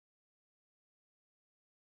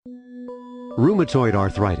Rheumatoid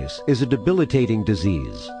arthritis is a debilitating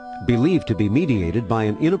disease, believed to be mediated by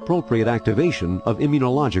an inappropriate activation of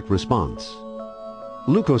immunologic response.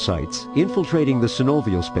 Leukocytes infiltrating the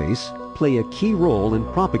synovial space play a key role in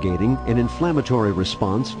propagating an inflammatory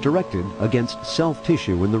response directed against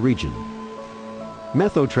self-tissue in the region.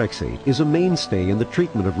 Methotrexate is a mainstay in the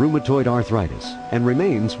treatment of rheumatoid arthritis and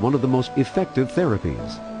remains one of the most effective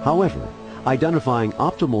therapies. However, identifying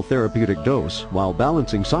optimal therapeutic dose while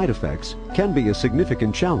balancing side effects can be a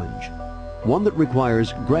significant challenge, one that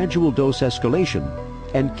requires gradual dose escalation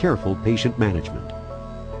and careful patient management.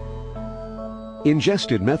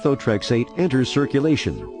 Ingested methotrexate enters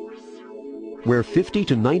circulation, where 50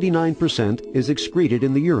 to 99% is excreted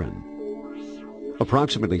in the urine.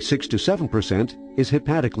 Approximately 6 to 7% is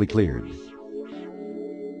hepatically cleared.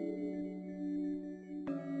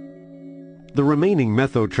 The remaining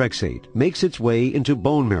methotrexate makes its way into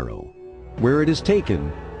bone marrow, where it is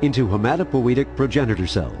taken into hematopoietic progenitor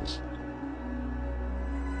cells.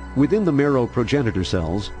 Within the marrow progenitor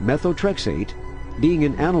cells, methotrexate, being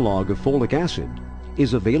an analog of folic acid,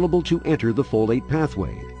 is available to enter the folate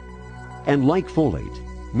pathway. And like folate,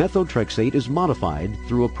 methotrexate is modified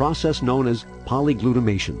through a process known as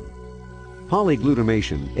polyglutamation.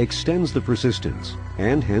 Polyglutamation extends the persistence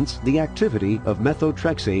and hence the activity of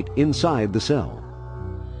methotrexate inside the cell.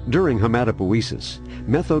 During hematopoiesis,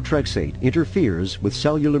 methotrexate interferes with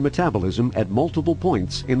cellular metabolism at multiple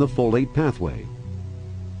points in the folate pathway.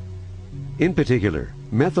 In particular,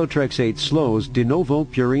 methotrexate slows de novo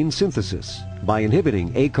purine synthesis by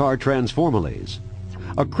inhibiting acar transformylase,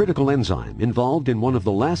 a critical enzyme involved in one of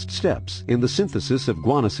the last steps in the synthesis of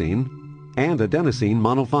guanosine and adenosine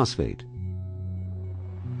monophosphate.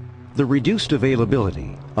 The reduced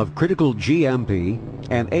availability of critical GMP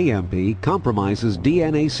and AMP compromises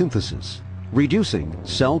DNA synthesis, reducing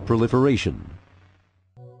cell proliferation.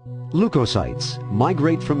 Leukocytes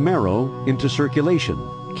migrate from marrow into circulation,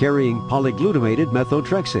 carrying polyglutamated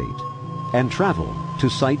methotrexate, and travel to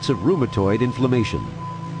sites of rheumatoid inflammation.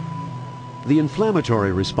 The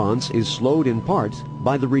inflammatory response is slowed in part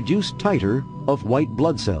by the reduced titer of white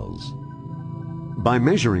blood cells. By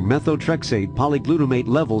measuring methotrexate polyglutamate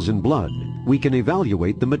levels in blood, we can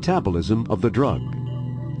evaluate the metabolism of the drug.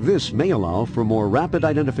 This may allow for more rapid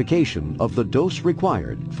identification of the dose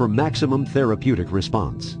required for maximum therapeutic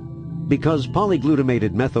response. Because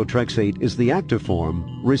polyglutamated methotrexate is the active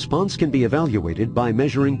form, response can be evaluated by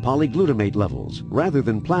measuring polyglutamate levels rather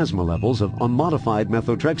than plasma levels of unmodified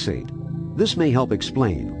methotrexate. This may help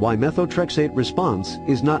explain why methotrexate response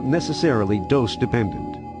is not necessarily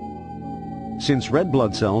dose-dependent. Since red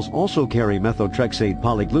blood cells also carry methotrexate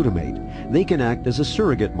polyglutamate, they can act as a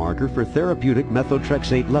surrogate marker for therapeutic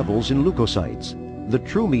methotrexate levels in leukocytes, the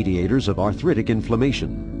true mediators of arthritic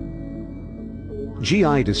inflammation.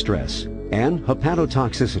 GI distress and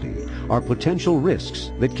hepatotoxicity are potential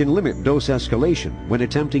risks that can limit dose escalation when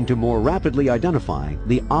attempting to more rapidly identify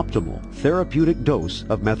the optimal therapeutic dose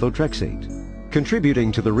of methotrexate.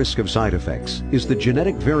 Contributing to the risk of side effects is the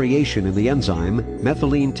genetic variation in the enzyme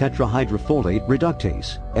methylene tetrahydrofolate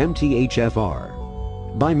reductase,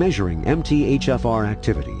 MTHFR. By measuring MTHFR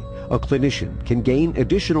activity, a clinician can gain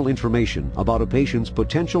additional information about a patient's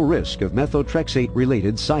potential risk of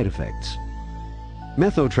methotrexate-related side effects.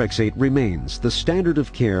 Methotrexate remains the standard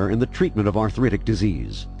of care in the treatment of arthritic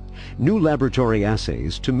disease. New laboratory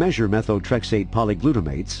assays to measure methotrexate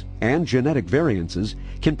polyglutamates and genetic variances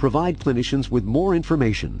can provide clinicians with more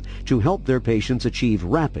information to help their patients achieve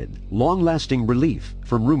rapid, long-lasting relief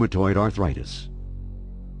from rheumatoid arthritis.